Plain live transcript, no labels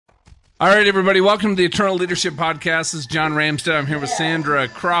All right, everybody, welcome to the Eternal Leadership Podcast. This is John Ramstead. I'm here with Sandra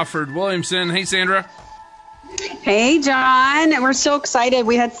Crawford Williamson. Hey, Sandra. Hey, John. We're so excited.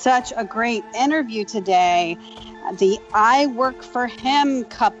 We had such a great interview today. The I Work for Him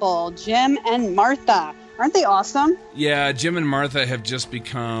couple, Jim and Martha. Aren't they awesome? Yeah, Jim and Martha have just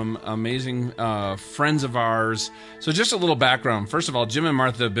become amazing friends of ours. So just a little background. First of all, Jim and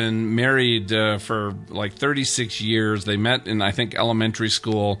Martha have been married for like 36 years. They met in, I think, elementary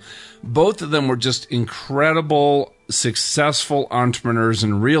school. Both of them were just incredible, successful entrepreneurs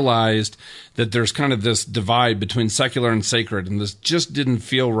and realized that there's kind of this divide between secular and sacred, and this just didn't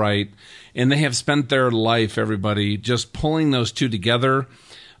feel right. And they have spent their life, everybody, just pulling those two together.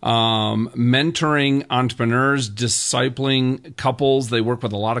 Mentoring entrepreneurs, discipling couples. They work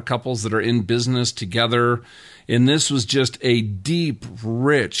with a lot of couples that are in business together. And this was just a deep,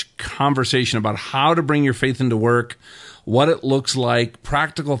 rich conversation about how to bring your faith into work, what it looks like,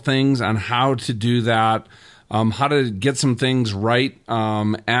 practical things on how to do that, how to get some things right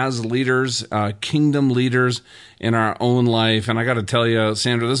as leaders, kingdom leaders in our own life. And I got to tell you,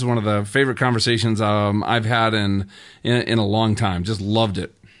 Sandra, this is one of the favorite conversations I've had in a long time. Just loved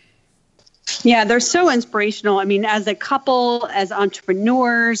it. Yeah, they're so inspirational. I mean, as a couple, as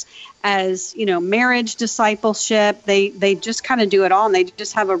entrepreneurs, as, marriage discipleship, they just kind of do it all. And they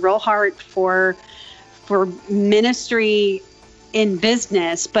just have a real heart for ministry in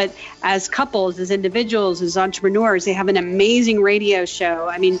business. But as couples, as individuals, as entrepreneurs, they have an amazing radio show.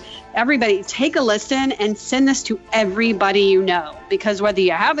 I mean, everybody take a listen and send this to everybody you know, because whether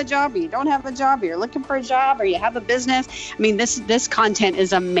you have a job or you don't have a job, or you're looking for a job or you have a business, I mean, this content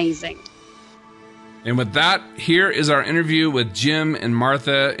is amazing. And with that, here is our interview with Jim and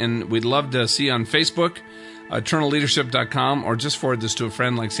Martha, and we'd love to see you on Facebook, eternalleadership.com, or just forward this to a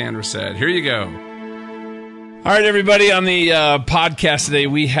friend like Sandra said. Here you go. All right, everybody, on the podcast today,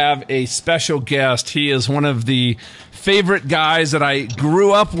 we have a special guest. He is one of the favorite guys that I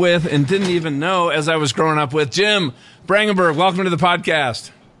grew up with and didn't even know as I was growing up with. Jim Brangenberg, welcome to the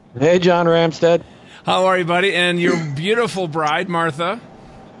podcast. Hey, John Ramstead. How are you, buddy? And your beautiful bride, Martha.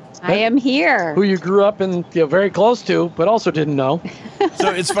 I am here. Who you grew up in, very close to, but also didn't know. So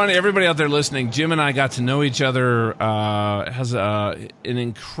it's funny, everybody out there listening, Jim and I got to know each other, has an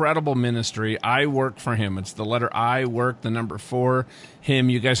incredible ministry. I Work for Him. It's the letter I, work, the number 4, him.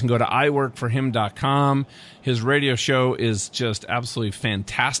 You guys can go to iworkforhim.com. His radio show is just absolutely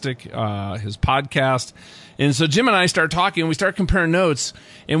fantastic, his podcast. And so Jim and I start talking, we start comparing notes,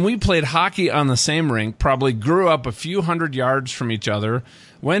 and we played hockey on the same rink, probably grew up a few hundred yards from each other,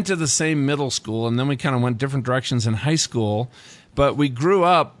 went to the same middle school, and then we kind of went different directions in high school. But we grew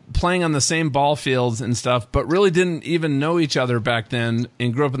up playing on the same ball fields and stuff, but really didn't even know each other back then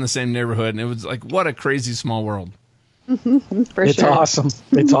and grew up in the same neighborhood. And it was like, what a crazy small world. It's awesome.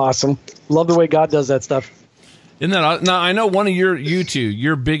 It's awesome. Love the way God does that stuff. Isn't that, now, I know one of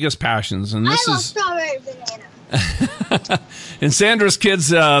your biggest passions, and this is strawberry banana. And Sandra's kids,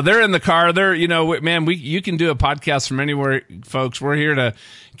 they're in the car. They're, man, you can do a podcast from anywhere, folks. We're here to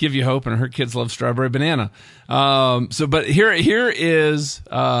give you hope, and her kids love strawberry banana. But here is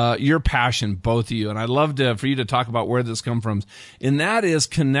your passion, both of you, and I'd love for you to talk about where this comes from, and that is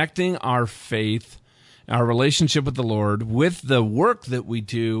connecting our faith, our relationship with the Lord, with the work that we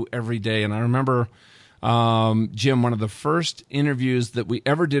do every day. And I remember, Jim, one of the first interviews that we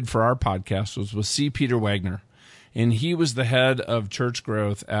ever did for our podcast was with C. Peter Wagner. And he was the head of church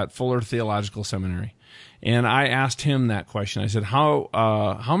growth at Fuller Theological Seminary. And I asked him that question. I said,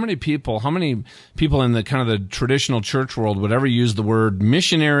 how many people in the kind of the traditional church world would ever use the word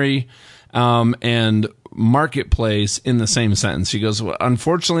missionary and marketplace in the same sentence? He goes, well,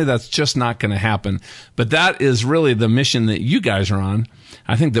 unfortunately, that's just not going to happen. But that is really the mission that you guys are on.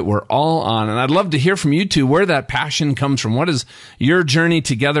 I think that we're all on. And I'd love to hear from you two where that passion comes from. What is your journey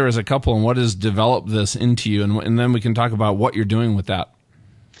together as a couple, and what has developed this into you? And then we can talk about what you're doing with that.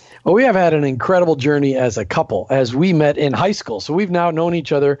 Well, we have had an incredible journey as a couple as we met in high school. So we've now known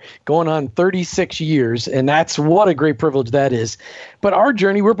each other going on 36 years, and that's what a great privilege that is. But our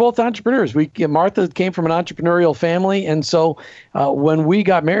journey, we're both entrepreneurs. Martha came from an entrepreneurial family, and so when we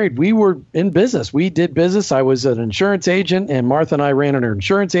got married, we were in business. We did business. I was an insurance agent, and Martha and I ran an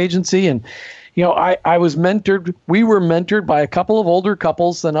insurance agency, and I was mentored. We were mentored by a couple of older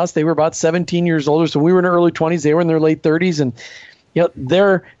couples than us. They were about 17 years older, so we were in our early 20s. They were in their late 30s, and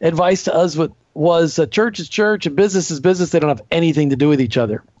their advice to us was church is church and business is business. They don't have anything to do with each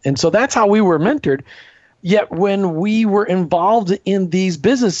other. And so that's how we were mentored. Yet when we were involved in these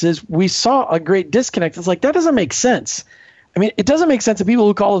businesses, we saw a great disconnect. It's like, that doesn't make sense. I mean, it doesn't make sense that people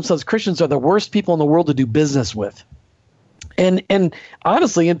who call themselves Christians are the worst people in the world to do business with. And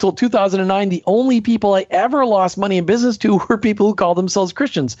honestly, until 2009, the only people I ever lost money in business to were people who call themselves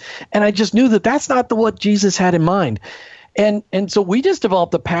Christians. And I just knew that that's not what Jesus had in mind. And so we just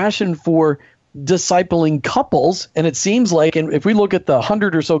developed a passion for discipling couples. And it seems like, and if we look at the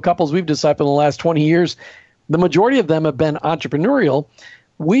 100 or so couples we've discipled in the last 20 years, the majority of them have been entrepreneurial.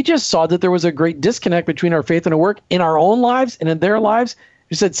 We just saw that there was a great disconnect between our faith and our work in our own lives and in their lives.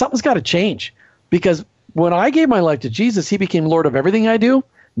 We said, something's got to change, because when I gave my life to Jesus, he became Lord of everything I do,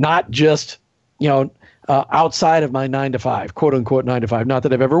 not just, outside of my 9 to 5, quote unquote 9 to 5. Not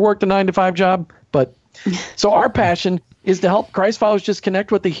that I've ever worked a 9 to 5 job, but so our passion is to help Christ followers just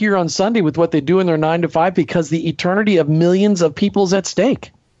connect what they hear on Sunday with what they do in their 9 to 5, because the eternity of millions of people is at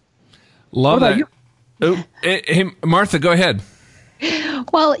stake. Love that. Hey, Martha, go ahead.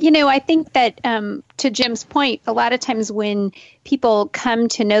 Well, I think that to Jim's point, a lot of times when people come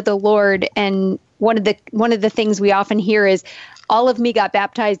to know the Lord, and one of the things we often hear is, all of me got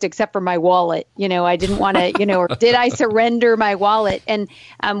baptized except for my wallet. I didn't want to, or did I surrender my wallet? And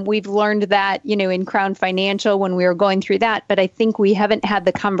we've learned that, in Crown Financial when we were going through that. But I think we haven't had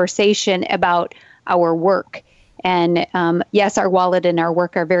the conversation about our work. And yes, our wallet and our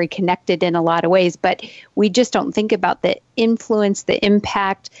work are very connected in a lot of ways, but we just don't think about the influence, the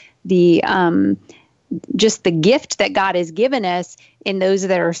impact, the just the gift that God has given us in those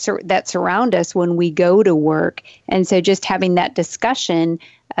that surround us when we go to work. And so just having that discussion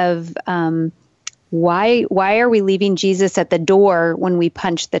of why are we leaving Jesus at the door when we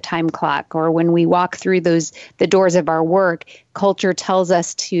punch the time clock, or when we walk through the doors of our work? Culture tells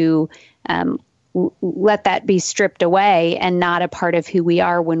us to let that be stripped away and not a part of who we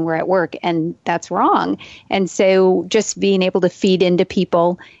are when we're at work. And that's wrong. And so just being able to feed into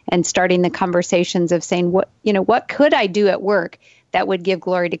people and starting the conversations of saying, what could I do at work that would give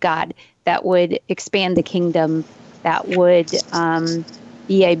glory to God, that would expand the kingdom, that would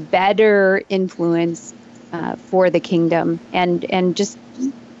be a better influence for the kingdom, and just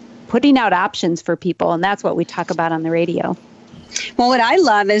putting out options for people. And that's what we talk about on the radio. Well, what I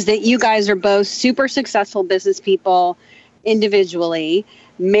love is that you guys are both super successful business people individually,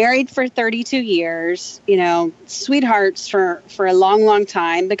 married for 32 years, sweethearts for a long, long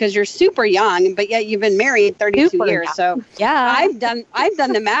time, because you're super young, but yet you've been married 32 years. Young. So yeah, I've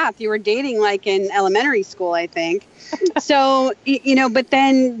done the math. You were dating like in elementary school, I think. So, but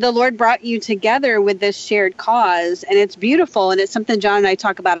then the Lord brought you together with this shared cause, and it's beautiful. And it's something John and I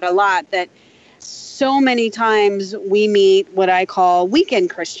talk about a lot, that so many times we meet what I call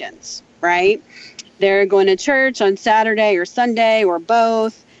weekend Christians, right? They're going to church on Saturday or Sunday or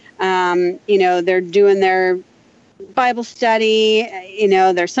both. They're doing their Bible study,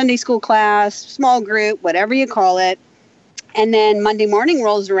 their Sunday school class, small group, whatever you call it. And then Monday morning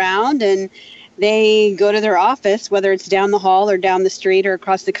rolls around and they go to their office, whether it's down the hall or down the street or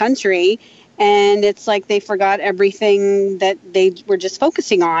across the country. And it's like they forgot everything that they were just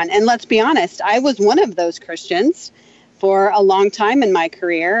focusing on. And let's be honest, I was one of those Christians for a long time in my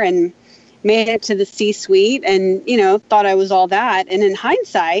career, and made it to the C-suite and, thought I was all that. And in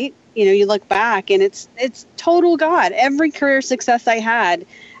hindsight, you look back and it's total God. Every career success I had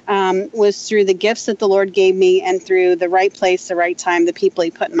was through the gifts that the Lord gave me and through the right place, the right time, the people he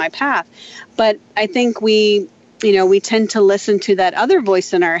put in my path. But I think we tend to listen to that other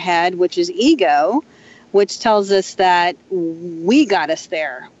voice in our head, which is ego, which tells us that we got us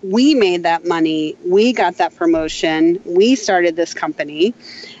there. We made that money. We got that promotion. We started this company.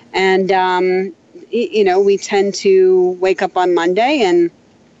 And, we tend to wake up on Monday and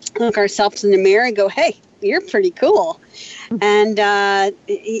look ourselves in the mirror and go, hey, you're pretty cool. And,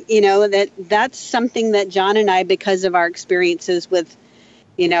 that's something that John and I, because of our experiences with,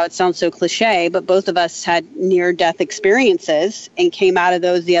 it sounds so cliche, but both of us had near-death experiences and came out of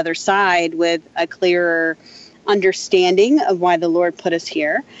those the other side with a clearer understanding of why the Lord put us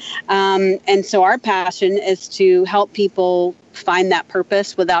here. And so our passion is to help people find that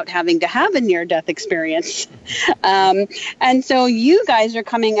purpose without having to have a near-death experience. And so you guys are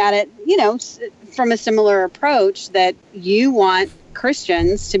coming at it, from a similar approach, that you want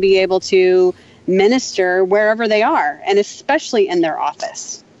Christians to be able to minister wherever they are, and especially in their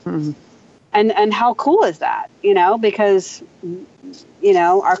office. Mm-hmm. And how cool is that? Because,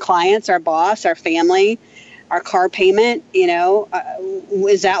 our clients, our boss, our family, our car payment,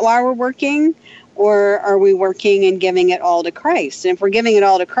 is that why we're working? Or are we working and giving it all to Christ? And if we're giving it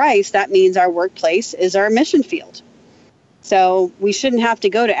all to Christ, that means our workplace is our mission field. So we shouldn't have to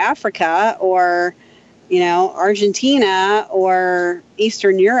go to Africa or, Argentina or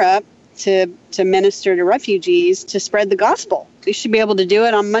Eastern Europe to minister to refugees, to spread the gospel. We should be able to do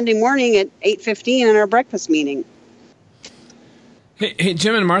it on Monday morning at 8:15 in our breakfast meeting. Hey,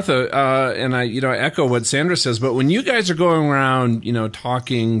 Jim and Martha, and I echo what Sandra says, but when you guys are going around,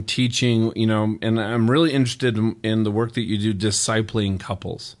 talking, teaching, and I'm really interested in the work that you do discipling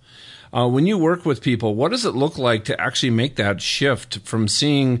couples. When you work with people, what does it look like to actually make that shift from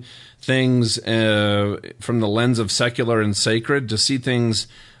seeing things from the lens of secular and sacred to see things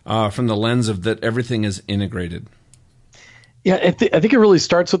from the lens of that everything is integrated? Yeah, I think it really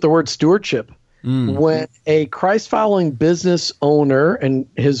starts with the word stewardship. When a Christ-following business owner and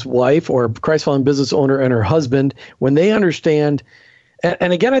his wife, or Christ-following business owner and her husband, when they understand,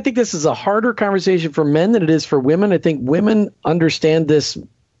 and again, I think this is a harder conversation for men than it is for women. I think women understand this.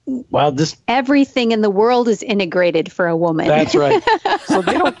 Wow, everything in the world is integrated for a woman. That's right. So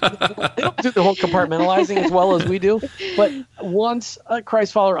they don't do the whole compartmentalizing as well as we do. But once a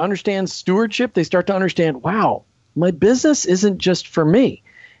Christ follower understands stewardship, they start to understand, wow, my business isn't just for me.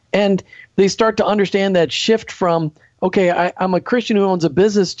 And they start to understand that shift from, okay, I'm a Christian who owns a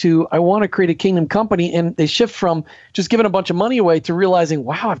business to I want to create a kingdom company. And they shift from just giving a bunch of money away to realizing,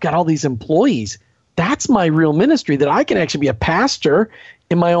 wow, I've got all these employees. That's my real ministry, that I can actually be a pastor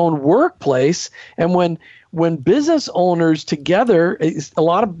in my own workplace. And when business owners together, a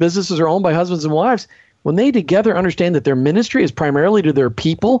lot of businesses are owned by husbands and wives, when they together understand that their ministry is primarily to their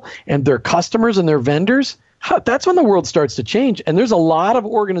people and their customers and their vendors, that's when the world starts to change. And there's a lot of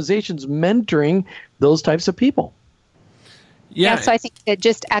organizations mentoring those types of people. Yeah, so I think that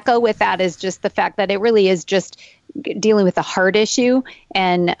just echo with that is just the fact that it really is just dealing with a heart issue.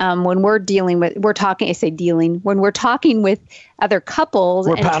 And when we're talking with other couples,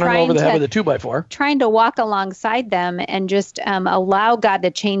 we're and pounding them over the head with a 2x4, trying to walk alongside them and just allow God to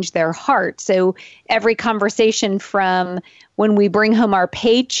change their heart. So every conversation from when we bring home our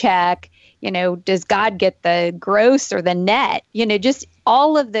paycheck, does God get the gross or the net? Just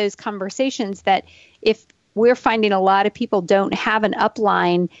all of those conversations that if we're finding a lot of people don't have an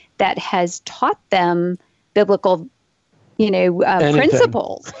upline that has taught them biblical,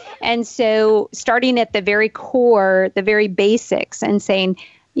 principles. And so starting at the very core, the very basics, and saying,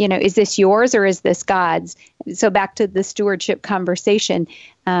 is this yours or is this God's? So back to the stewardship conversation,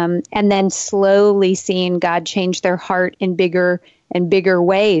 and then slowly seeing God change their heart in bigger and bigger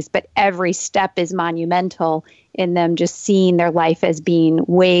ways. But every step is monumental in them just seeing their life as being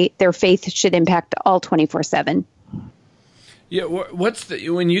their faith should impact all 24/7. Yeah,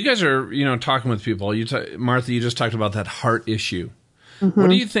 when you guys are talking with people, Martha, you just talked about that heart issue. Mm-hmm. What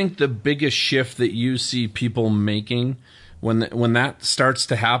do you think the biggest shift that you see people making when that starts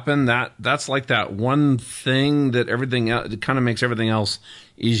to happen? That's like that one thing that everything else, it kind of makes everything else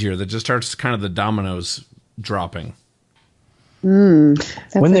easier. That just starts kind of the dominoes dropping. When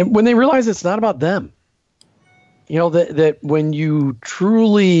they realize it's not about them. That when you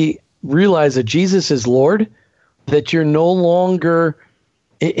truly realize that Jesus is Lord, that you're no longer,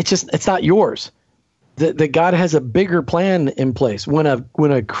 it's not yours. That God has a bigger plan in place. When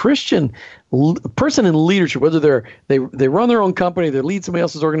a Christian person in leadership, whether they run their own company, they lead somebody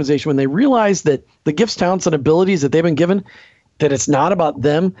else's organization, when they realize that the gifts, talents, and abilities that they've been given, that it's not about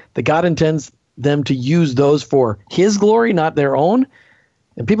them, that God intends them to use those for his glory, not their own,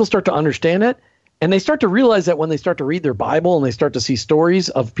 and people start to understand it. And they start to realize that when they start to read their Bible and they start to see stories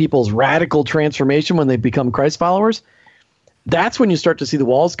of people's radical transformation when they become Christ followers, that's when you start to see the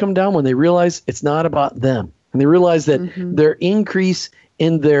walls come down, when they realize it's not about them. And they realize that their increase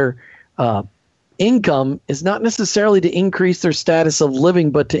in their income is not necessarily to increase their status of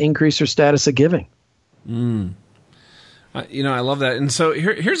living, but to increase their status of giving. I love that. And so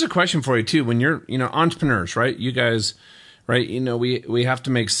here's a question for you, too. When you're, entrepreneurs, right? You guys... Right, we have to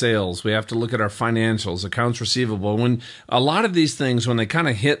make sales. We have to look at our financials, accounts receivable. When a lot of these things, when they kind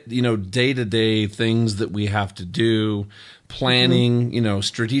of hit, day-to-day things that we have to do, planning,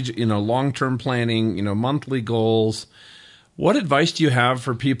 strategic, long-term planning, monthly goals. What advice do you have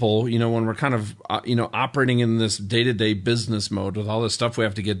for people, when we're kind of, operating in this day-to-day business mode with all this stuff we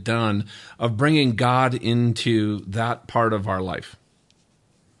have to get done, of bringing God into that part of our life?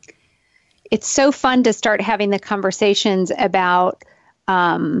 It's so fun to start having the conversations about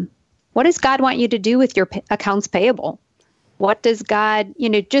what does God want you to do with your accounts payable? What does God,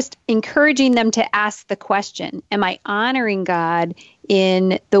 just encouraging them to ask the question, am I honoring God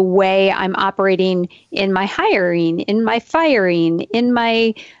in the way I'm operating in my hiring, in my firing, in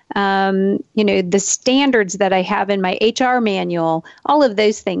my, the standards that I have in my HR manual, all of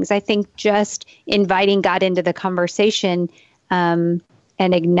those things. I think just inviting God into the conversation,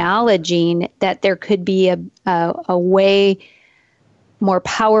 and acknowledging that there could be a way, more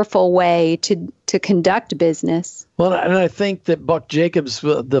powerful way to conduct business. Well, and I think that Buck Jacobs,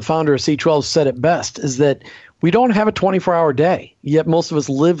 the founder of C12, said it best, is that We don't have a 24-hour day, yet most of us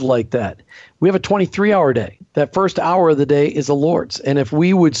live like that. We have a 23-hour day. That first hour of the day is the Lord's. And if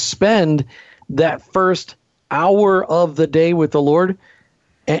we would spend that first hour of the day with the Lord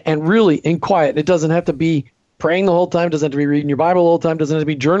and really in quiet, it doesn't have to be praying the whole time, doesn't have to be reading your Bible the whole time, doesn't have to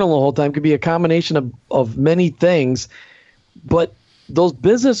be journaling the whole time. It could be a combination of many things. But those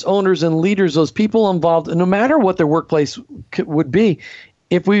business owners and leaders, those people involved, no matter what their workplace would be,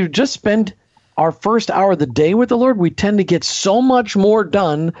 if we just spend our first hour of the day with the Lord, we tend to get so much more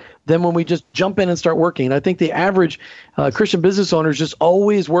done than when we just jump in and start working. And I think the average Christian business owner is just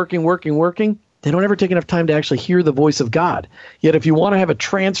always working. They don't ever take enough time to actually hear the voice of God. Yet if you want to have a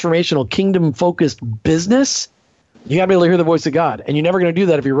transformational, kingdom-focused business, you got to be able to hear the voice of God. And you're never going to do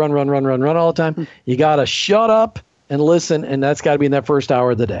that if you run all the time. You got to shut up and listen, and that's got to be in that first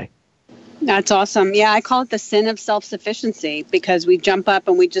hour of the day. That's awesome. Yeah, I call it the sin of self-sufficiency, because we jump up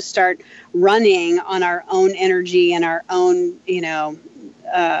and we just start running on our own energy and our own,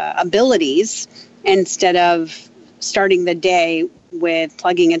 abilities, instead of starting the day with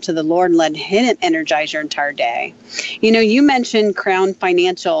plugging into the Lord and letting Him energize your entire day. You mentioned Crown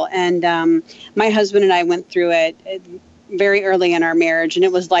Financial, and my husband and I went through it very early in our marriage, and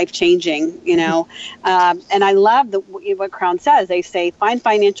it was life-changing, and I love what Crown says. They say, find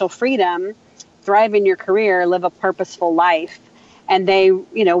financial freedom, thrive in your career, live a purposeful life. And they,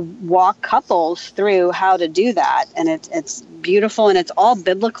 walk couples through how to do that. And it's beautiful, and it's all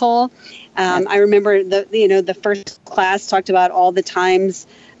biblical. I remember the first class talked about all the times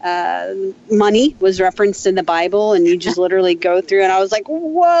money was referenced in the Bible, and you just literally go through, and I was like,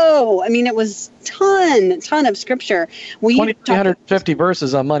 whoa. I mean, it was ton of scripture. 250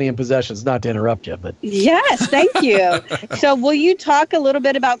 verses on money and possessions, not to interrupt you, but. Yes, thank you. So will you talk a little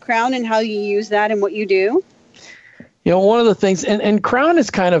bit about Crown and how you use that and what you do? One of the things, and Crown is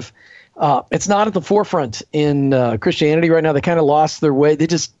kind of, it's not at the forefront in Christianity right now. They kind of lost their way.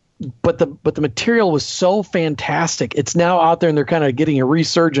 But the material was so fantastic. It's now out there, and they're kind of getting a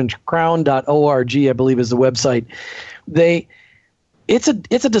resurgence. Crown.org, I believe, is the website. It's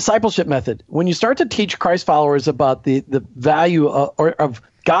a discipleship method. When you start to teach Christ followers about the value of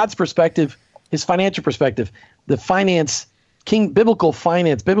God's perspective, His financial perspective, the finance, biblical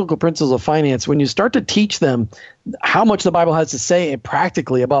principles of finance, when you start to teach them how much the Bible has to say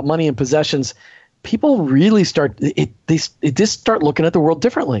practically about money and possessions, people really start looking at the world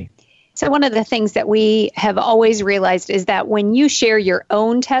differently. So one of the things that we have always realized is that when you share your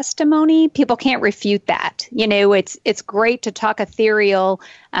own testimony, people can't refute that. It's great to talk ethereal,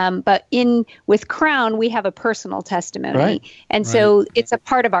 but with Crown, we have a personal testimony. Right. And so it's a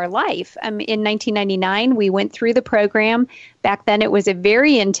part of our life. In 1999, we went through the program. Back then, it was a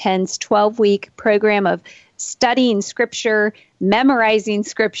very intense 12-week program of studying Scripture, memorizing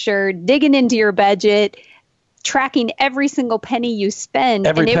Scripture, digging into your budget, tracking every single penny you spend.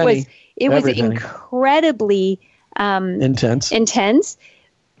 It was incredibly intense.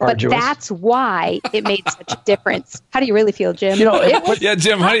 But that's why it made such a difference. How do you really feel, Jim?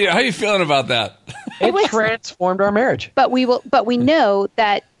 Jim, how you feeling about that? It transformed our marriage. But we know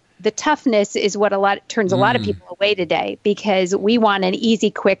that the toughness is what turns a lot of people away today, because we want an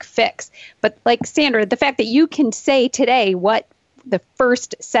easy, quick fix. But like Sandra, the fact that you can say today what the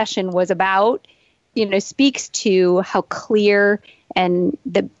first session was about, speaks to how clear and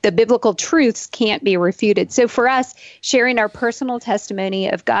the biblical truths can't be refuted. So for us, sharing our personal testimony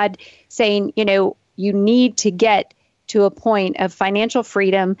of God saying, you need to get to a point of financial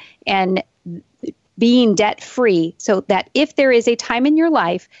freedom and being debt free, so that if there is a time in your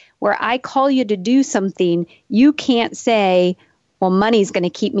life where I call you to do something, you can't say, well, money's going to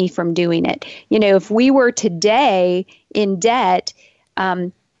keep me from doing it. If we were today in debt,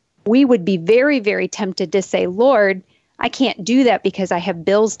 we would be very, very tempted to say, Lord, I can't do that because I have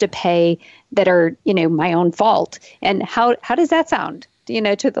bills to pay that are, my own fault. And how does that sound,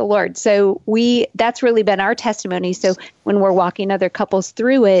 to the Lord? So that's really been our testimony. So when we're walking other couples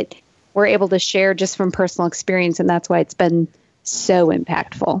through it, we're able to share just from personal experience. And that's why it's been so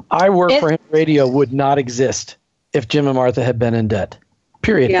impactful. Our Work for Him radio would not exist if Jim and Martha had been in debt.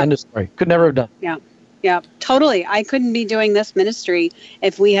 Period. Yeah. End of story. Could never have done. Yeah, totally. I couldn't be doing this ministry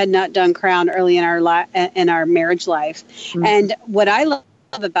if we had not done Crown early in our marriage life. Mm-hmm. And what I love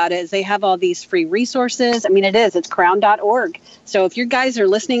about it is they have all these free resources. I mean, it's crown.org. So if you guys are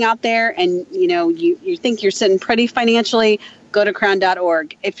listening out there and, you think you're sitting pretty financially, go to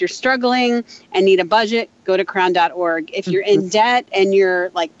crown.org. If you're struggling and need a budget, go to crown.org. If you're in debt and you're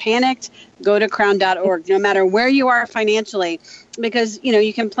like panicked, go to crown.org, no matter where you are financially, because,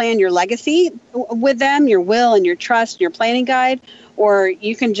 you can plan your legacy with them, your will and your trust, your planning guide, or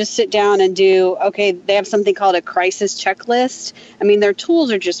you can just sit down and they have something called a crisis checklist. I mean, their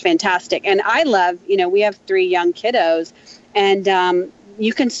tools are just fantastic. And I love, we have 3 young kiddos, and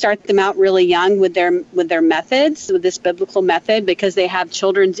you can start them out really young with their methods, with this biblical method, because they have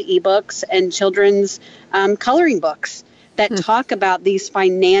children's ebooks and children's coloring books that talk about these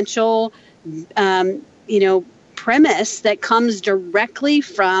financial, premise that comes directly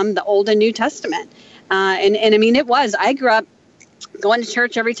from the Old and New Testament. And I mean, I grew up going to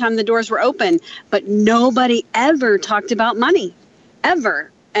church every time the doors were open, but nobody ever talked about money,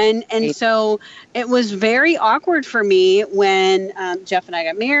 ever. And so it was very awkward for me when Jeff and I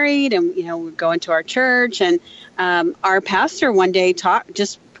got married, and we're going to our church, and our pastor one day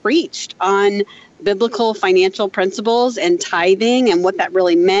just preached on biblical financial principles and tithing and what that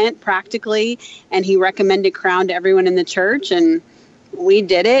really meant practically, and he recommended Crown to everyone in the church, and we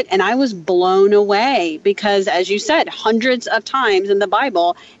did it, and I was blown away because, as you said, hundreds of times in the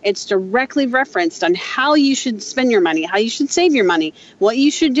Bible, it's directly referenced on how you should spend your money, how you should save your money, what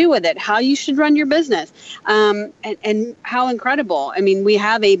you should do with it, how you should run your business, and how incredible. I mean, we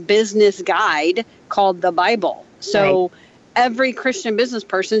have a business guide called the Bible. So right. Every Christian business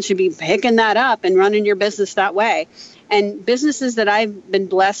person should be picking that up and running your business that way. And businesses that I've been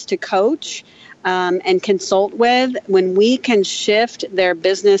blessed to coach and consult with, when we can shift their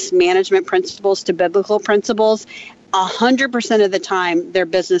business management principles to biblical principles, 100% of the time their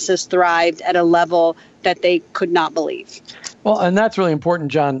businesses thrived at a level that they could not believe. Well, and that's really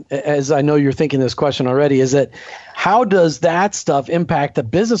important, John, as I know you're thinking this question already, is that how does that stuff impact the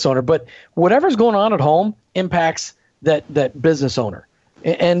business owner? But whatever's going on at home impacts that business owner.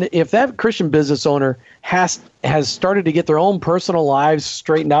 And if that Christian business owner has started to get their own personal lives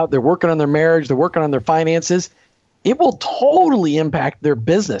straightened out, they're working on their marriage, they're working on their finances, it will totally impact their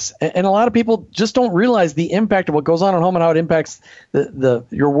business. And a lot of people just don't realize the impact of what goes on at home and how it impacts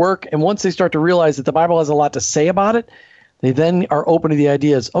your work. And once they start to realize that the Bible has a lot to say about it, they then are open to the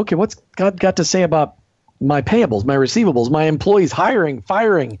ideas, okay, what's God got to say about my payables, my receivables, my employees, hiring,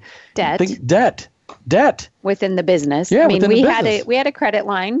 firing, debt within the business. Yeah, I mean, we had a credit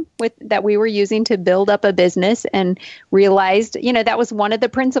line that we were using to build up a business, and realized, that was one of the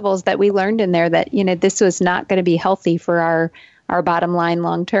principles that we learned in there, that, this was not going to be healthy for our bottom line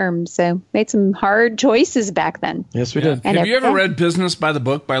long term. So made some hard choices back then. Yes, we did. And have you ever read Business by the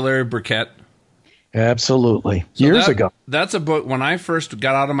Book by Larry Burkett? Absolutely. So years ago. That's a book. When I first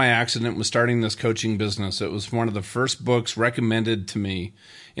got out of my accident, was starting this coaching business, it was one of the first books recommended to me.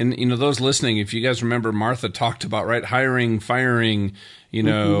 And, those listening, if you guys remember, Martha talked about, right, hiring, firing,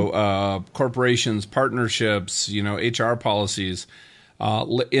 corporations, partnerships, HR policies.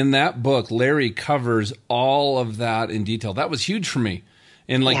 In that book, Larry covers all of that in detail. That was huge for me.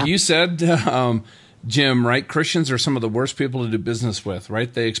 And like you said, Jim, right? Christians are some of the worst people to do business with,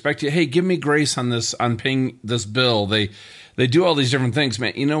 right? They expect you, hey, give me grace on this, on paying this bill. They do all these different things,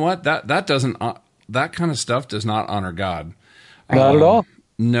 man. You know what? That doesn't, that kind of stuff does not honor God. Not at all.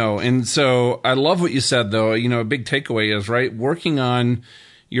 No. And so I love what you said, though. A big takeaway is, right, working on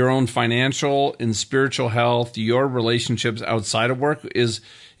your own financial and spiritual health, your relationships outside of work is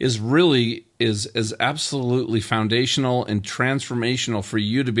absolutely foundational and transformational for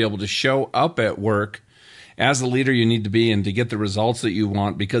you to be able to show up at work as the leader you need to be and to get the results that you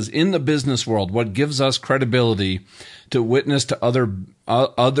want. Because in the business world, what gives us credibility to witness to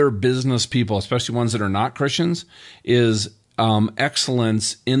other business people, especially ones that are not Christians, is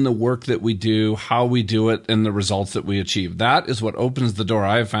excellence in the work that we do, how we do it, and the results that we achieve. That is what opens the door,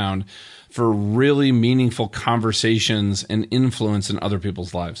 I have found, for really meaningful conversations and influence in other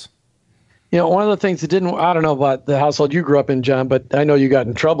people's lives. One of the things that I don't know about the household you grew up in, John, but I know you got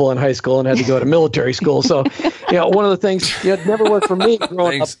in trouble in high school and had to go to military school. So, one of the things, it never worked for me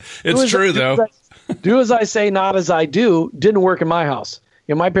growing up. It's true, though. Do as I say, not as I do, didn't work in my house.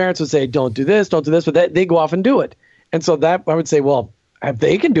 My parents would say, don't do this, but they go off and do it. And so that I would say, well, if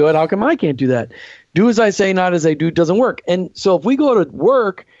they can do it, how come I can't do that? Do as I say, not as I do doesn't work. And so if we go to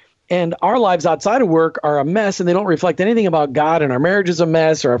work and our lives outside of work are a mess and they don't reflect anything about God, and our marriage is a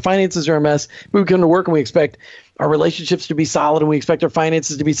mess or our finances are a mess, we come to work and we expect our relationships to be solid and we expect our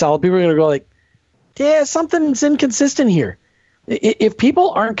finances to be solid, people are going to go like, yeah, something's inconsistent here. If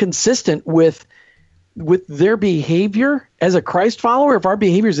people aren't consistent with their behavior as a Christ follower, if our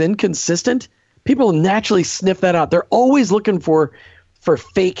behavior is inconsistent, people naturally sniff that out. They're always looking for for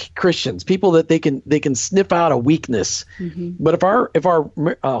fake Christians, people that they can sniff out a weakness. But if our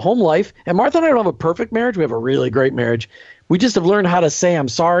home life, and Martha and I don't have a perfect marriage, we have a really great marriage. We just have learned how to say I'm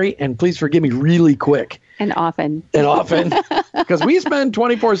sorry and please forgive me really quick. And often. Because we spend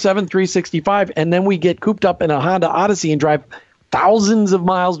 24/7, 365, and then we get cooped up in a Honda Odyssey and drive thousands of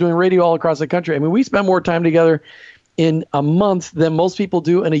miles doing radio all across the country. I mean, we spend more time together in a month than most people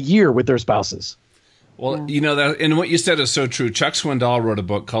do in a year with their spouses. Well, you know, that, and what you said is so true. Chuck Swindoll wrote a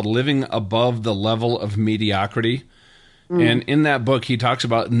book called Living Above the Level of Mediocrity. And in that book, he talks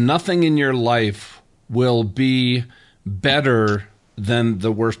about nothing in your life will be better than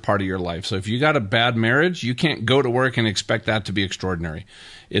the worst part of your life. So if you got a bad marriage, you can't go to work and expect that to be extraordinary.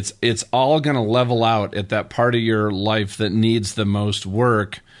 It's all going to level out at that part of your life that needs the most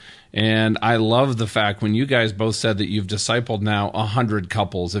work. And I love the fact when you guys both said that you've discipled now 100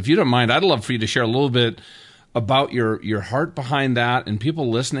 couples. If you don't mind, I'd love for you to share a little bit about your heart behind that and people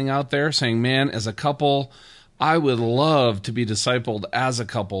listening out there saying, man, as a couple, I would love to be discipled as a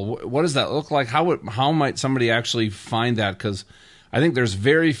couple. What does that look like? How might somebody actually find that? Because I think there's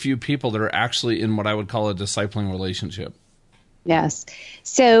very few people that are actually in what I would call a discipling relationship. Yes.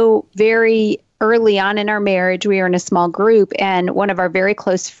 So very early on in our marriage, we were in a small group, and one of our very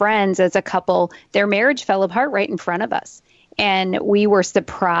close friends as a couple, their marriage fell apart right in front of us. And we were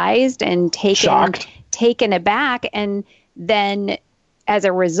surprised and taken aback. And then as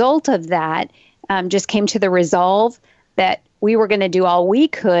a result of that, just came to the resolve that we were going to do all we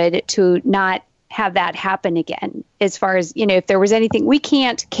could to not have that happen again. As far as, if there was anything, we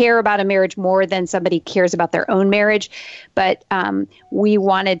can't care about a marriage more than somebody cares about their own marriage. But we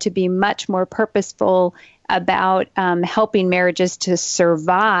wanted to be much more purposeful about helping marriages to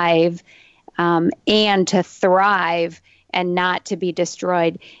survive and to thrive and not to be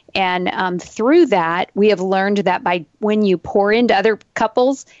destroyed. And through that, we have learned that when you pour into other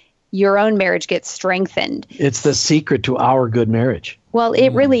couples, your own marriage gets strengthened. It's the secret to our good marriage. Well, it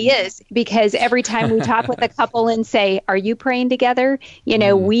really is, because every time we talk with a couple and say, are you praying together?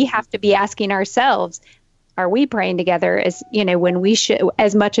 We have to be asking ourselves, are we praying together when we should,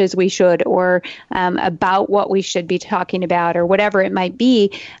 as much as we should, or about what we should be talking about, or whatever it might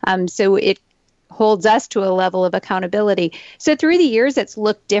be. So it holds us to a level of accountability. So through the years, it's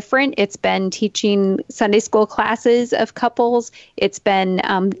looked different. It's been teaching Sunday school classes of couples. It's been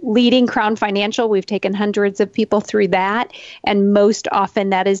leading Crown Financial. We've taken hundreds of people through that. And most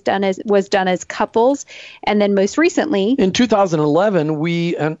often that was done as couples. And then most recently, in 2011,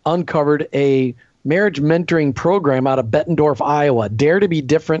 we uncovered a marriage mentoring program out of Bettendorf, Iowa,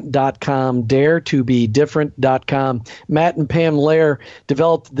 daretobedifferent.com, daretobedifferent.com. Matt and Pam Lair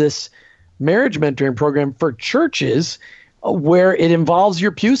developed this marriage mentoring program for churches where it involves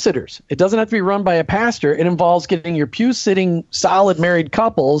your pew sitters. It doesn't have to be run by a pastor. It involves getting your pew sitting solid married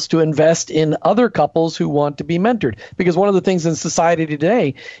couples to invest in other couples who want to be mentored. Because one of the things in society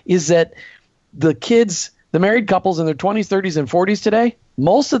today is that the married couples in their 20s, 30s, and 40s today,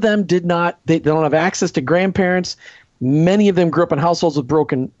 most of them they don't have access to grandparents. Many of them grew up in households with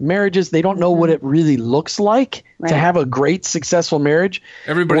broken marriages. They don't know what it really looks like to have a great, successful marriage.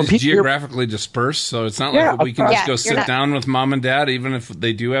 Everybody's geographically dispersed, so it's not like we can just go sit down with mom and dad, even if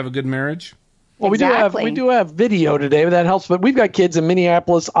they do have a good marriage. Well, we do have video today, but that helps. But we've got kids in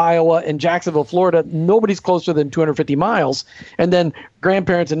Minneapolis, Iowa, and Jacksonville, Florida. Nobody's closer than 250 miles. And then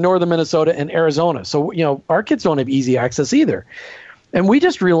grandparents in northern Minnesota and Arizona. So, our kids don't have easy access either. And we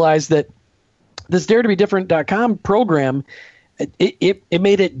just realized that this daretobedifferent.com program, it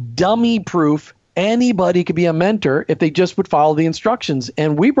made it dummy proof. Anybody could be a mentor if they just would follow the instructions.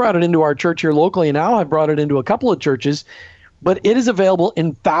 And we brought it into our church here locally, and now I've brought it into a couple of churches. But it is available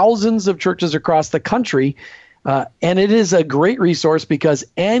in thousands of churches across the country. And it is a great resource because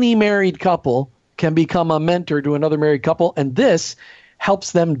any married couple can become a mentor to another married couple. And this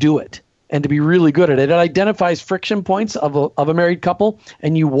helps them do it and to be really good at it. It identifies friction points of a married couple,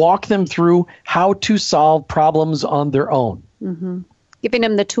 and you walk them through how to solve problems on their own. Mm-hmm. Giving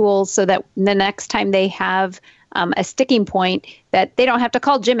them the tools so that the next time they have a sticking point, that they don't have to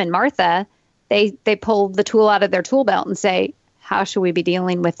call Jim and Martha. They pull the tool out of their tool belt and say, how should we be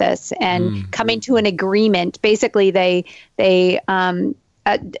dealing with this? And coming to an agreement. Basically, they define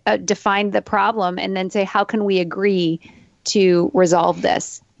the problem and then say, how can we agree to resolve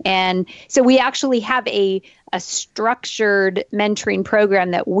this? And so we actually have a structured mentoring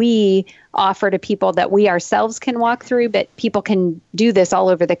program that we offer to people that we ourselves can walk through, but people can do this all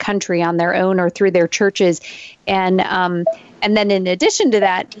over the country on their own or through their churches. And then in addition to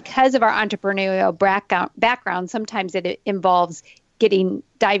that, because of our entrepreneurial background, sometimes it involves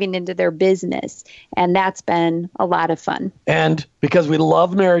diving into their business. And that's been a lot of fun. And because we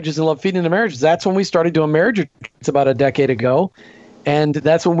love marriages and love feeding the marriages, that's when we started doing marriage retreats about a decade ago. And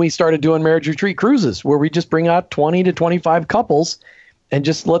that's when we started doing marriage retreat cruises, where we just bring out 20 to 25 couples and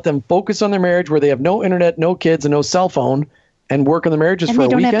just let them focus on their marriage, where they have no internet, no kids, and no cell phone, and work on the marriages for a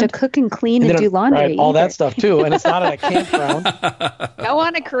weekend. And they don't have to cook and clean and do laundry. Right, all that stuff too. And it's not at a campground. Go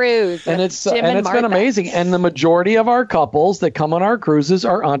on a cruise. And it's been amazing. And the majority of our couples that come on our cruises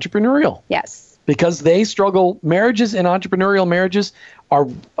are entrepreneurial. Yes. Because they struggle. Marriages and entrepreneurial marriages are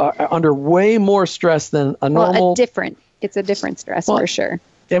under way more stress than a normal. It's a different stress for sure.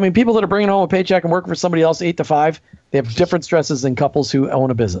 I mean, people that are bringing home a paycheck and working for somebody else 8 to 5, they have different stresses than couples who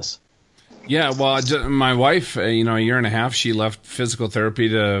own a business. Yeah, well, my wife, a year and a half, she left physical therapy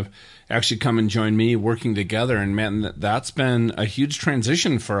to actually come and join me working together. And man, that's been a huge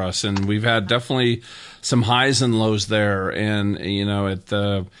transition for us. And we've had definitely some highs and lows there. And,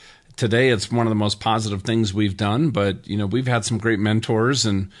 today it's one of the most positive things we've done. But, we've had some great mentors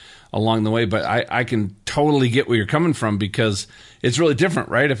and along the way. But I can totally get where you're coming from, because it's really different,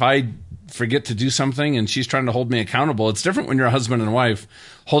 right? If I forget to do something and she's trying to hold me accountable, it's different when you're a husband and wife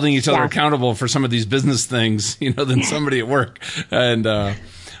holding each other accountable for some of these business things, than somebody at work. And, yes.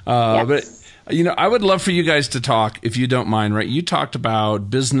 But, I would love for you guys to talk, if you don't mind, right? You talked about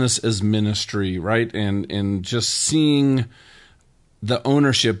business as ministry, right? And just seeing the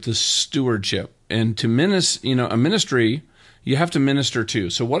ownership, the stewardship, and to a ministry, you have to minister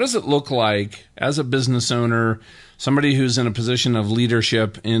too. So what does it look like as a business owner, somebody who's in a position of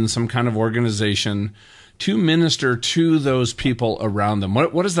leadership in some kind of organization, to minister to those people around them?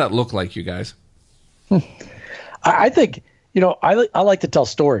 What does that look like, you guys? I think, I like to tell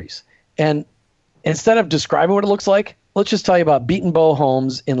stories. And instead of describing what it looks like, let's just tell you about Beatonbow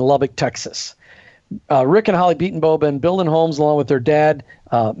Homes in Lubbock, Texas. Rick and Holly Beatonbow have been building homes along with their dad,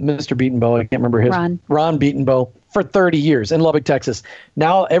 Mr. Beatonbow. I can't remember his Ron Beatonbow, for 30 years in Lubbock, Texas.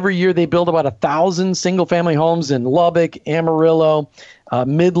 Now, every year they build about 1,000 single-family homes in Lubbock, Amarillo,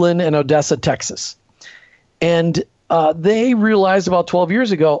 Midland, and Odessa, Texas. And they realized about 12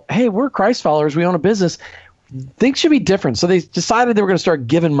 years ago, hey, we're Christ followers. We own a business. Things should be different. So they decided they were going to start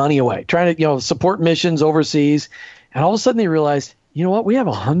giving money away, trying to support missions overseas. And all of a sudden they realized, you know what? We have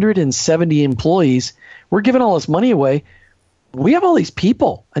 170 employees. We're giving all this money away. We have all these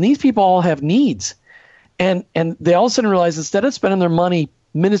people, and these people all have needs. And they all of a sudden realized, instead of spending their money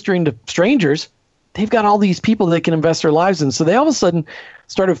ministering to strangers, they've got all these people they can invest their lives in. So they all of a sudden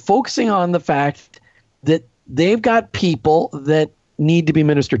started focusing on the fact that they've got people that need to be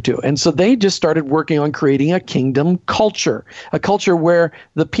ministered to. And so they just started working on creating a kingdom culture, a culture where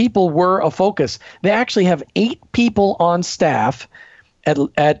the people were a focus. They actually have 8 people on staff at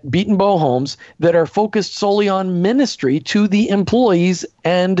Beatonbow Homes that are focused solely on ministry to the employees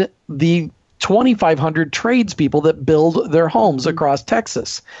and the 2,500 tradespeople that build their homes across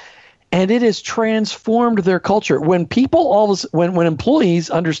Texas. And it has transformed their culture. When people when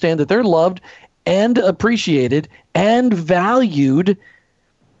employees understand that they're loved and appreciated and valued,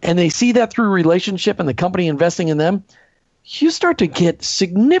 and they see that through relationship and the company investing in them, you start to get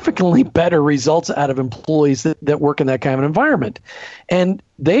significantly better results out of employees that work in that kind of environment. And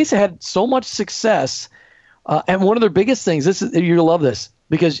they had so much success. And one of their biggest things, you'll love this,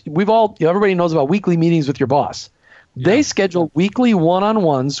 because everybody knows about weekly meetings with your boss. Yeah. They schedule weekly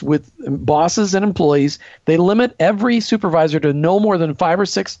one-on-ones with bosses and employees. They limit every supervisor to no more than 5 or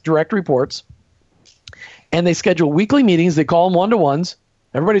 6 direct reports. And they schedule weekly meetings. They call them one-to-ones.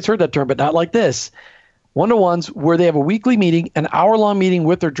 Everybody's heard that term, but not like this. One-to-ones where they have a weekly meeting, an hour-long meeting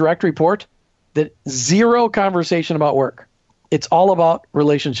with their direct report, that zero conversation about work. It's all about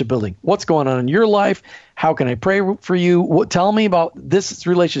relationship building. What's going on in your life? How can I pray for you? Tell me about this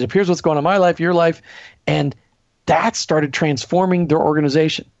relationship. Here's what's going on in my life, your life. And that started transforming their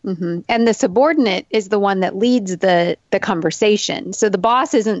organization. Mm-hmm. And the subordinate is the one that leads the conversation. So the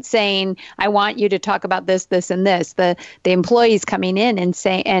boss isn't saying, I want you to talk about this, this, and this. The employee's coming in and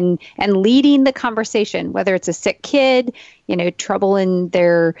saying and leading the conversation, whether it's a sick kid, trouble in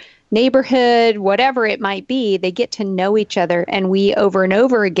their neighborhood, whatever it might be. They get to know each other. And we over and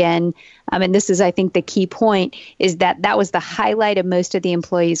over again, and this is, I think, the key point, is that was the highlight of most of the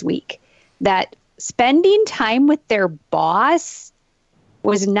employees' week. That spending time with their boss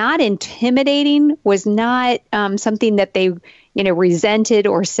was not intimidating, was not something that they, resented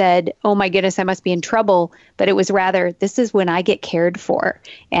or said, oh my goodness, I must be in trouble. But it was rather, this is when I get cared for.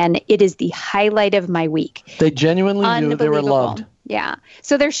 And it is the highlight of my week. They genuinely knew they were loved. Yeah.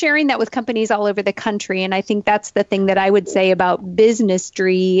 So they're sharing that with companies all over the country. And I think that's the thing that I would say about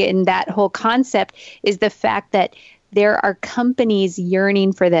businessry and that whole concept, is the fact that there are companies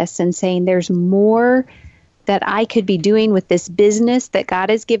yearning for this and saying there's more that I could be doing with this business that God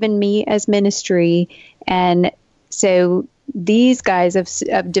has given me as ministry. And so these guys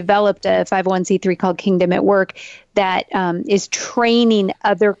have developed a 501c3 called Kingdom at Work that is training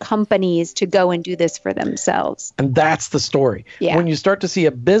other companies to go and do this for themselves. And that's the story. Yeah. When you start to see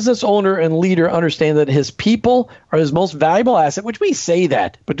a business owner and leader understand that his people are his most valuable asset, which we say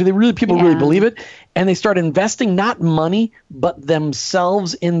that, but do people really believe it? And they start investing not money, but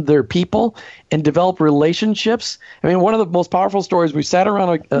themselves in their people and develop relationships. I mean, one of the most powerful stories, we sat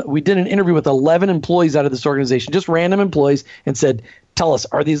around, we did an interview with 11 employees out of this organization, just random employees, and said, tell us,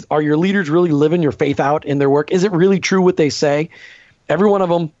 are your leaders really living your faith out in their work? Is it really true what they say? Every one of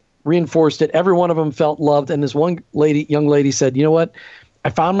them reinforced it. Every one of them felt loved. And this young lady said, you know what? I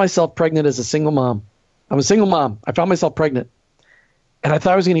found myself pregnant as a single mom. I'm a single mom. I found myself pregnant. And I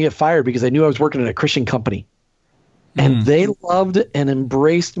thought I was going to get fired because I knew I was working at a Christian company. And they loved and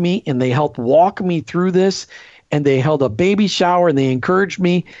embraced me, and they helped walk me through this, and they held a baby shower, and they encouraged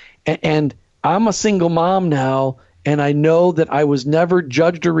me. And I'm a single mom now, and I know that I was never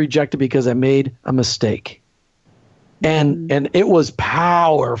judged or rejected because I made a mistake. And it was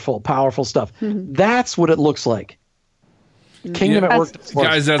powerful stuff. That's what it looks like. Kingdom at Work.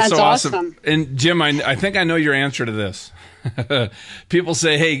 Guys, that's so awesome. And Jim, I think I know your answer to this. People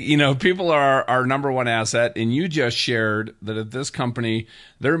say, hey, people are our number one asset. And you just shared that at this company,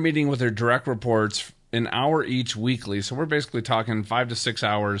 they're meeting with their direct reports an hour each weekly. So we're basically talking 5 to 6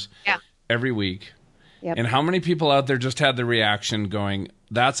 hours every week. Yep. And how many people out there just had the reaction going,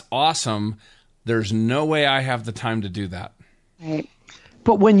 that's awesome. There's no way I have the time to do that. Right.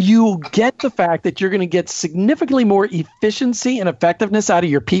 But when you get the fact that you're going to get significantly more efficiency and effectiveness out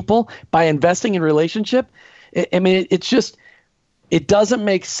of your people by investing in relationship, it doesn't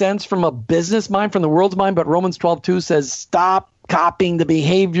make sense from a business mind, from the world's mind, but Romans 12:2 says, stop copying the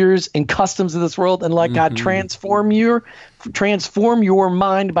behaviors and customs of this world and let God transform your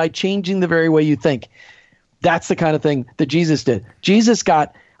mind by changing the very way you think. That's the kind of thing that Jesus did. Jesus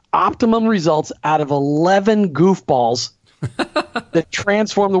got optimum results out of 11 goofballs that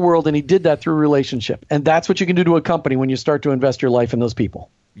transformed the world, and he did that through relationship. And that's what you can do to a company when you start to invest your life in those people.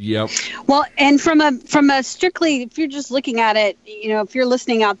 Yep. Well, and from a strictly, if you're just looking at it, if you're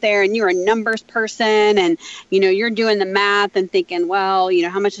listening out there and you're a numbers person and, you're doing the math and thinking, well,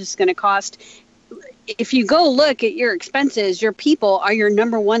 how much is this going to cost? If you go look at your expenses, your people are your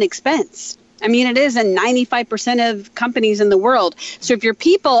number one expense. I mean, it is in 95% of companies in the world. So if your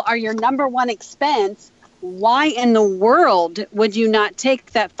people are your number one expense, why in the world would you not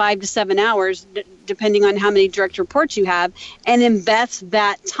take that 5 to 7 hours, depending on how many direct reports you have, and invest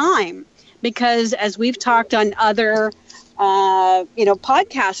that time? Because as we've talked on other,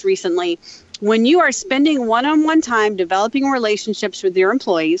 podcasts recently, when you are spending one-on-one time developing relationships with your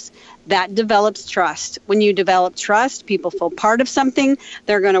employees, that develops trust. When you develop trust, people feel part of something.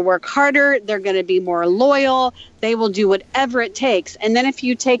 They're going to work harder. They're going to be more loyal. They will do whatever it takes. And then if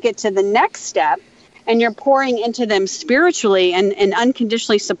you take it to the next step, and you're pouring into them spiritually and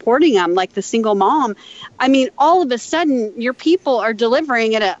unconditionally supporting them like the single mom, I mean, all of a sudden, your people are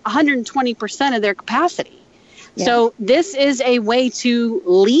delivering at 120% of their capacity. Yeah. So this is a way to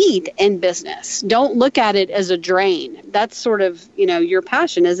lead in business. Don't look at it as a drain. That's sort of, your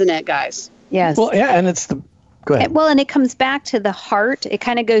passion, isn't it, guys? Yes. Well, yeah, and go ahead. Well, and it comes back to the heart. It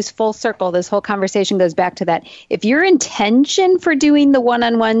kind of goes full circle. This whole conversation goes back to that. If your intention for doing the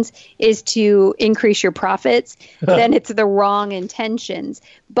one-on-ones is to increase your profits, then it's the wrong intentions.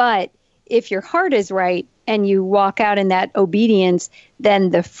 But if your heart is right and you walk out in that obedience, then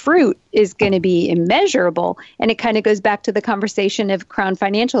the fruit is going to be immeasurable. And it kind of goes back to the conversation of Crown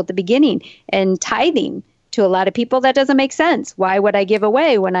Financial at the beginning and tithing. To a lot of people, that doesn't make sense. Why would I give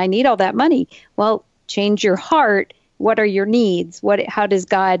away when I need all that money? Well, change your heart. What are your needs? How does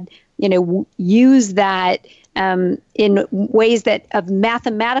God, use that in ways that of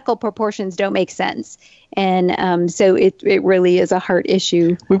mathematical proportions don't make sense? And so it really is a heart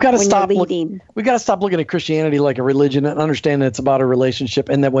issue. We've got to stop leading. We've got to stop looking at Christianity like a religion and understand that it's about a relationship,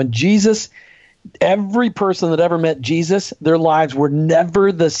 and that when every person that ever met Jesus, their lives were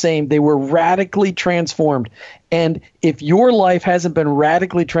never the same. They were radically transformed. And if your life hasn't been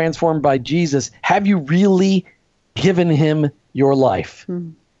radically transformed by Jesus, have you really given him your life?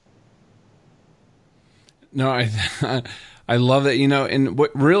 No, I love that, and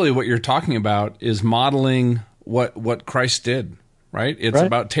what you're talking about is modeling what Christ did, right? It's right.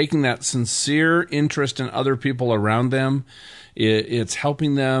 About taking that sincere interest in other people around them. It's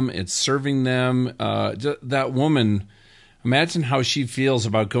helping them. It's serving them. That woman, Imagine how she feels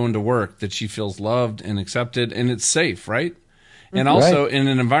about going to work, that she feels loved and accepted and it's safe, right? And also in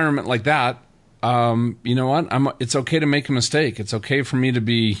an environment like that, you know what? It's okay to make a mistake. It's okay for me to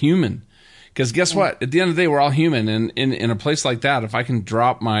be human. Because guess what? At the end of the day, we're all human. And in a place like that, if I can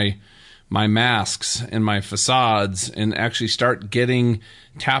drop my masks and my facades and actually start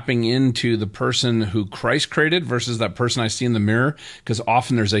tapping into the person who Christ created versus that person I see in the mirror, because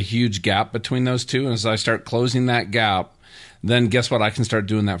often there's a huge gap between those two. And as I start closing that gap, then guess what? I can start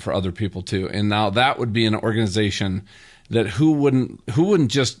doing that for other people too. And now that would be an organization that who wouldn't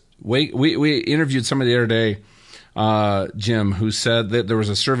just wait. We interviewed somebody the other day, Jim, who said that there was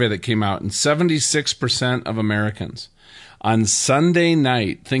a survey that came out and 76% of Americans on Sunday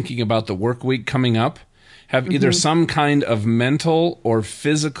night thinking about the work week coming up have either some kind of mental or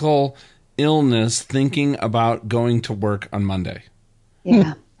physical illness thinking about going to work on Monday.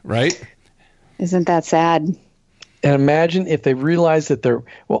 Yeah. Right? Isn't that sad? And imagine if they realize that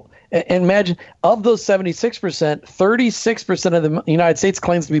and imagine of those 76%, 36% of the United States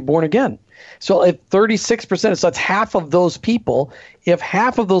claims to be born again. So if 36%, so that's half of those people, if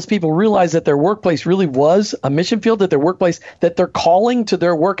half of those people realize that their workplace really was a mission field, that their workplace, that their calling to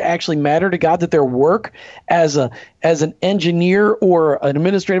their work actually mattered to God, that their work as an engineer or an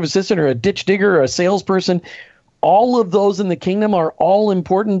administrative assistant or a ditch digger or a salesperson, all of those in the kingdom are all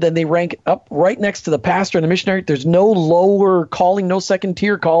important, then they rank up right next to the pastor and the missionary. There's no lower calling, no second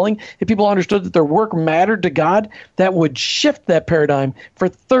tier calling. If people understood that their work mattered to God, that would shift that paradigm for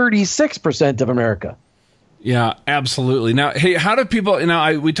 36% of America. Yeah, absolutely. Now, hey, how do people,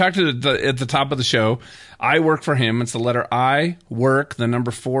 we talked at the top of the show, I work for him. It's the letter I work, the number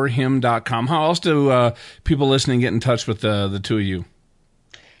 4him.com. How else do people listening get in touch with the two of you?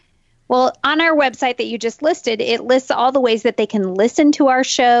 Well, on our website that you just listed, it lists all the ways that they can listen to our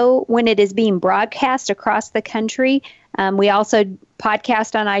show when it is being broadcast across the country. We also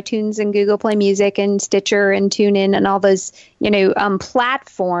podcast on iTunes and Google Play Music and Stitcher and TuneIn and all those,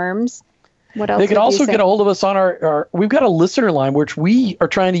 platforms. What else? They can also get a hold of us on our we've got a listener line, which we are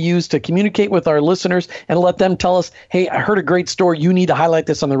trying to use to communicate with our listeners and let them tell us, hey, I heard a great story. You need to highlight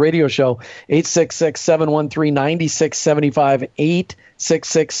this on the radio show. 866-713-9675,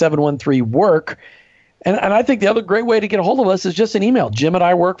 866-713-WORK. And I think the other great way to get a hold of us is just an email,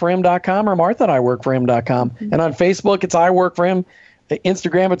 jim@iworkforhim.com or martha@iworkforhim.com. And on Facebook, it's I Work For Him.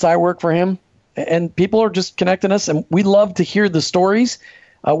 Instagram, it's I Work For Him. And people are just connecting us, and we love to hear the stories.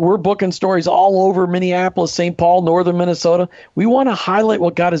 We're booking stories all over Minneapolis, St. Paul, northern Minnesota. We want to highlight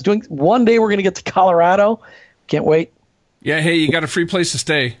what God is doing. One day we're going to get to Colorado. Can't wait. Yeah, hey, you got a free place to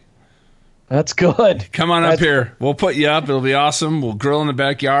stay. That's good. Come on up here. We'll put you up. It'll be awesome. We'll grill in the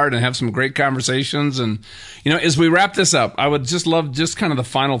backyard and have some great conversations. And, as we wrap this up, I would just love just kind of the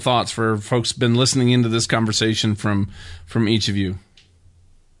final thoughts for folks been listening into this conversation from each of you.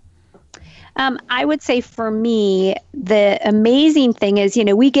 I would say for me, the amazing thing is,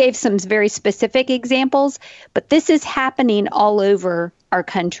 we gave some very specific examples, but this is happening all over our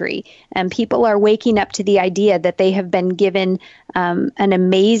country. And people are waking up to the idea that they have been given an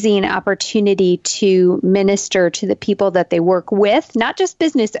amazing opportunity to minister to the people that they work with, not just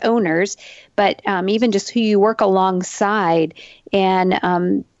business owners, but even just who you work alongside.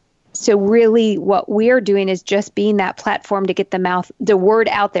 And so really what we're doing is just being that platform to get the word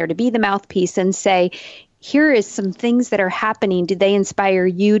out there, to be the mouthpiece and say, here is some things that are happening. Do they inspire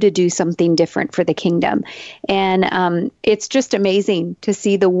you to do something different for the kingdom? And it's just amazing to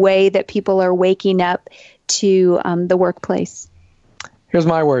see the way that people are waking up to the workplace. Here's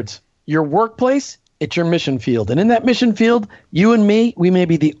my words. Your workplace, it's your mission field. And in that mission field, you and me, we may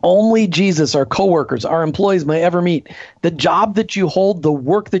be the only Jesus our coworkers, our employees may ever meet. The job that you hold, the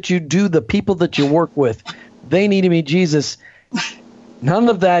work that you do, the people that you work with, they need to meet Jesus. None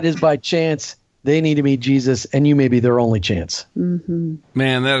of that is by chance. They need to meet Jesus, and you may be their only chance. Mm-hmm.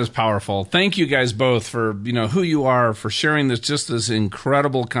 Man, that is powerful. Thank you guys both for who you are, for sharing this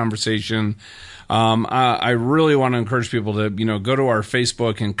incredible conversation. I really want to encourage people to, go to our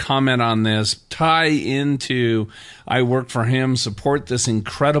Facebook and comment on this, tie into I Work For Him, support this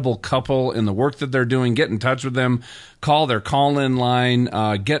incredible couple in the work that they're doing, get in touch with them, call their call-in line,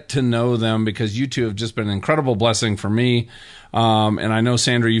 get to know them, because you two have just been an incredible blessing for me. And I know,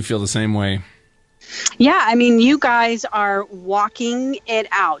 Sandra, you feel the same way. Yeah, you guys are walking it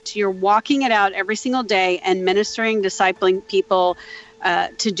out. You're walking it out every single day and ministering, discipling people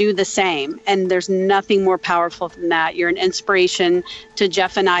to do the same. And there's nothing more powerful than that. You're an inspiration to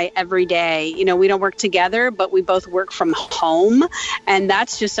Jeff and I every day. You know, we don't work together, but we both work from home. And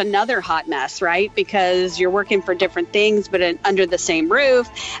that's just another hot mess, right? Because you're working for different things, but under the same roof.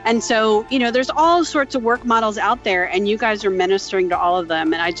 And so, you know, there's all sorts of work models out there, and you guys are ministering to all of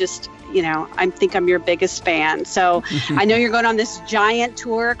them. And I just, you know, I think I'm your biggest fan. So I know you're going on this giant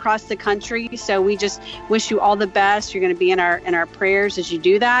tour across the country. So we just wish you all the best. You're going to be in our prayers as you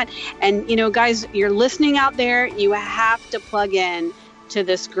do that. And, you know, guys, you're listening out there. You have to plug in to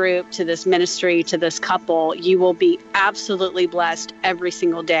this group, to this ministry, to this couple. You will be absolutely blessed every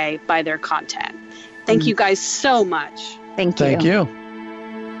single day by their content. Thank you guys so much. Thank you. Thank you.